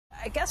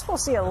I guess we'll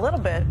see a little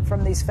bit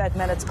from these Fed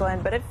minutes,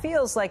 Glenn, but it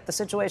feels like the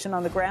situation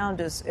on the ground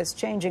is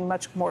changing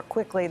much more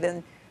quickly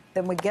than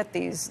we get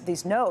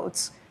these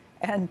notes.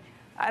 And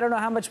I don't know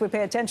how much we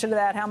pay attention to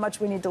that, how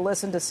much we need to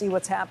listen to see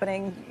what's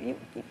happening.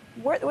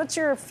 What's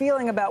your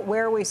feeling about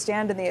where we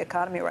stand in the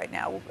economy right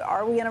now?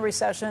 Are we in a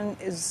recession?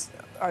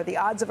 Are the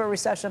odds of a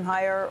recession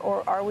higher,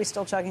 or are we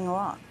still chugging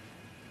along?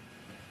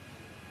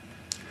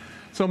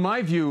 So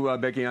my view,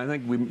 Becky, I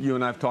think you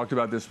and I have talked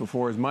about this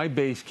before, is my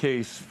base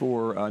case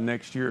for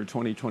next year,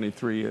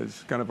 2023,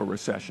 is kind of a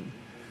recession.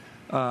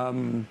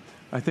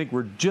 I think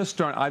I'm just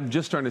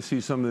starting to see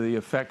some of the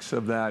effects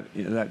of that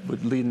that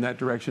would lead in that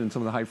direction, and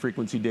some of the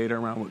high-frequency data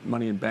around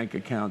money in bank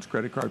accounts,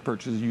 credit card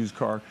purchases, used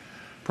car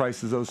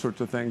prices, those sorts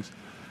of things.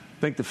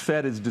 I think the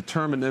Fed is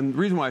determined, and the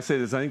reason why I say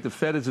this, I think the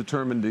Fed is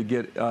determined to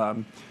get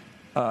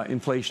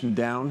inflation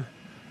down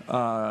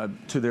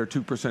to their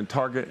 2%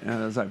 target.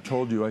 And as I've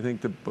told you, I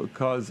think that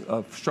because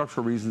of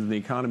structural reasons in the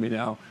economy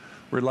now,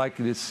 we're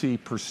likely to see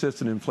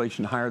persistent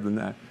inflation higher than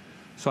that.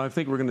 So I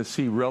think we're going to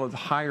see relative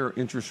higher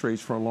interest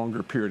rates for a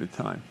longer period of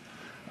time.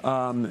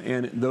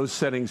 And those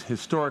settings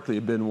historically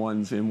have been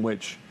ones in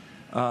which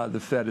the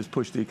Fed has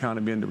pushed the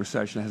economy into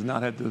recession, has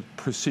not had the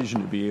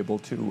precision to be able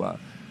to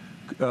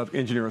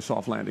engineer a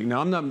soft landing.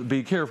 Now,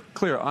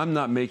 clear, I'm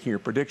not making a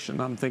prediction.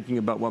 I'm thinking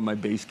about what my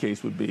base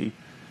case would be,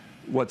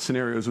 what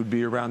scenarios would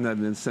be around that,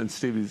 and then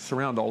sensitivities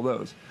around all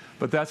those.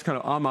 But that's kind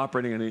of, I'm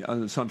operating on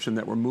an assumption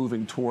that we're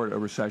moving toward a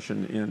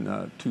recession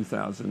in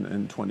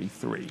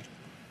 2023.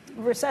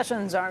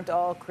 Recessions aren't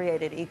all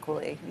created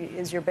equally.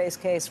 Is your base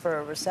case for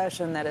a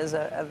recession that is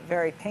a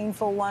very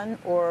painful one,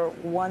 or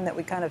one that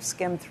we kind of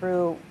skim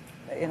through,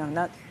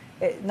 not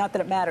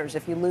that it matters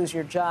if you lose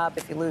your job,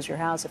 if you lose your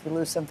house, if you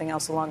lose something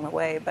else along the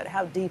way, but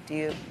how deep do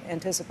you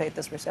anticipate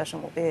this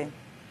recession will be?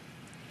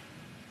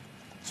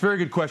 It's a very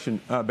good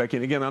question, Becky.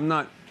 And again, I'm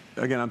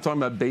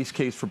talking about base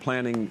case for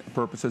planning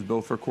purposes,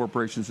 both for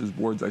corporations as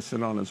boards I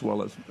sit on, as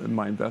well as in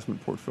my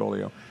investment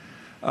portfolio.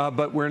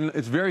 But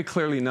it's very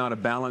clearly not a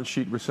balance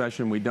sheet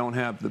recession. We don't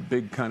have the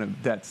big kind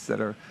of debts that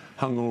are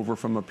hung over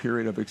from a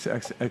period of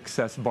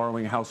excess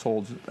borrowing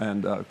households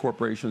and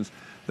corporations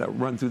that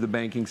run through the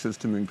banking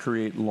system and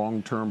create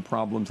long-term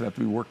problems that have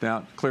to be worked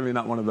out. Clearly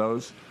not one of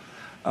those.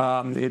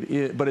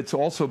 But it's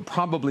also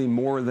probably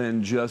more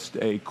than just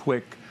a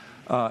quick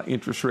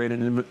interest rate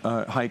and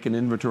hike and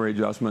inventory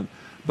adjustment,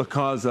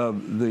 because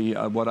of the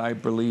what I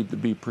believe to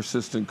be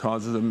persistent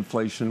causes of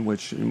inflation,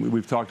 which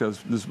we've talked about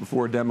this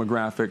before: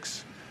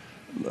 demographics,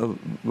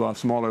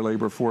 smaller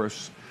labor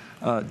force,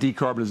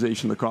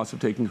 decarbonization, the cost of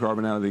taking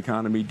carbon out of the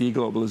economy,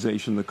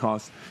 deglobalization,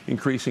 the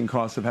increasing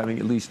cost of having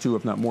at least two,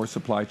 if not more,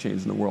 supply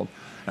chains in the world,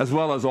 as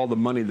well as all the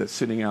money that's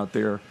sitting out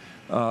there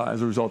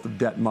as a result of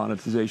debt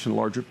monetization,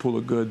 larger pool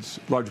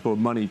of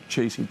money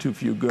chasing too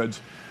few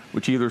goods,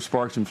 which either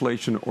sparks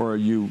inflation or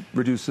you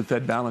reduce the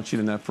Fed balance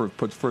sheet, and that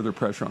puts further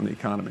pressure on the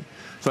economy.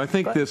 So I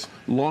think this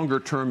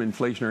longer-term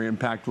inflationary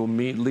impact will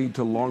lead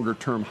to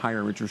longer-term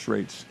higher interest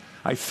rates.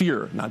 I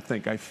fear.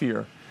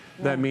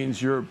 That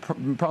means you're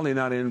probably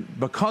not in,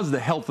 because of the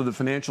health of the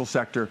financial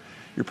sector,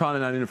 you're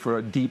probably not in for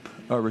a deep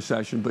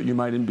recession, but you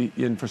might be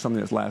in for something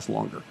that lasts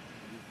longer.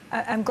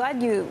 I'm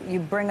glad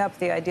you bring up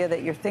the idea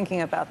that you're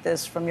thinking about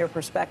this from your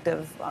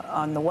perspective.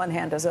 On the one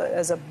hand,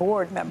 as a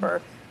board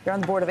member, you're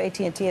on the board of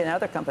AT&T and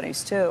other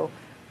companies, too.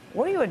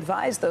 What do you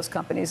advise those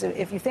companies?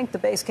 If you think the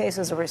base case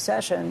is a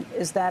recession,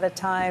 is that a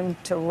time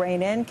to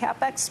rein in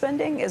CapEx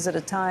spending? Is it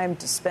a time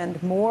to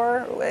spend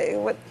more?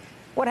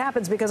 What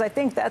happens? Because I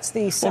think that's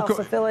the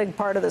self-fulfilling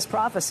part of this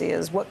prophecy,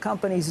 is what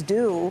companies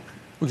do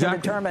to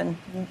determine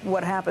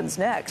what happens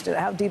next,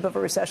 how deep of a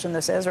recession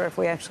this is, or if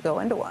we actually go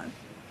into one.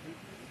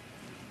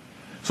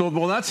 So,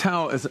 well, that's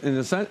how, in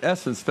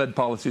essence, Fed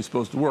policy is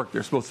supposed to work.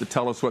 They're supposed to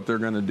tell us what they're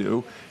going to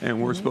do,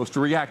 and we're supposed to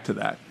react to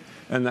that.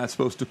 And that's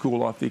supposed to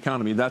cool off the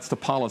economy. That's the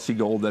policy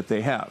goal that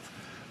they have,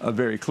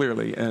 very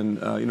clearly. And,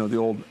 the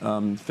old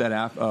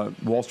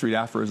Wall Street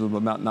aphorism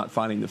about not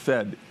fighting the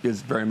Fed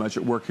is very much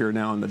at work here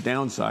now on the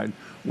downside,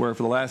 where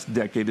for the last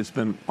decade it's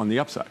been on the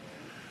upside,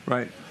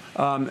 right?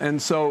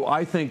 And so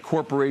I think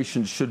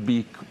corporations should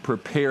be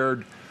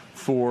prepared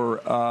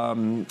for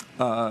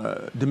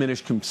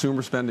diminished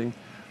consumer spending,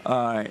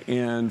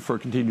 and for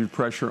continued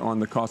pressure on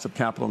the cost of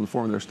capital in the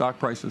form of their stock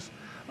prices.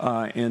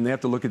 And they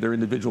have to look at their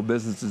individual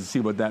businesses to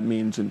see what that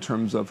means in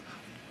terms of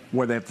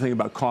whether they have to think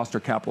about cost or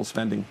capital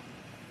spending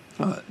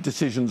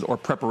decisions or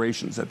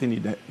preparations that they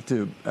need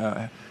to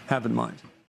have in mind.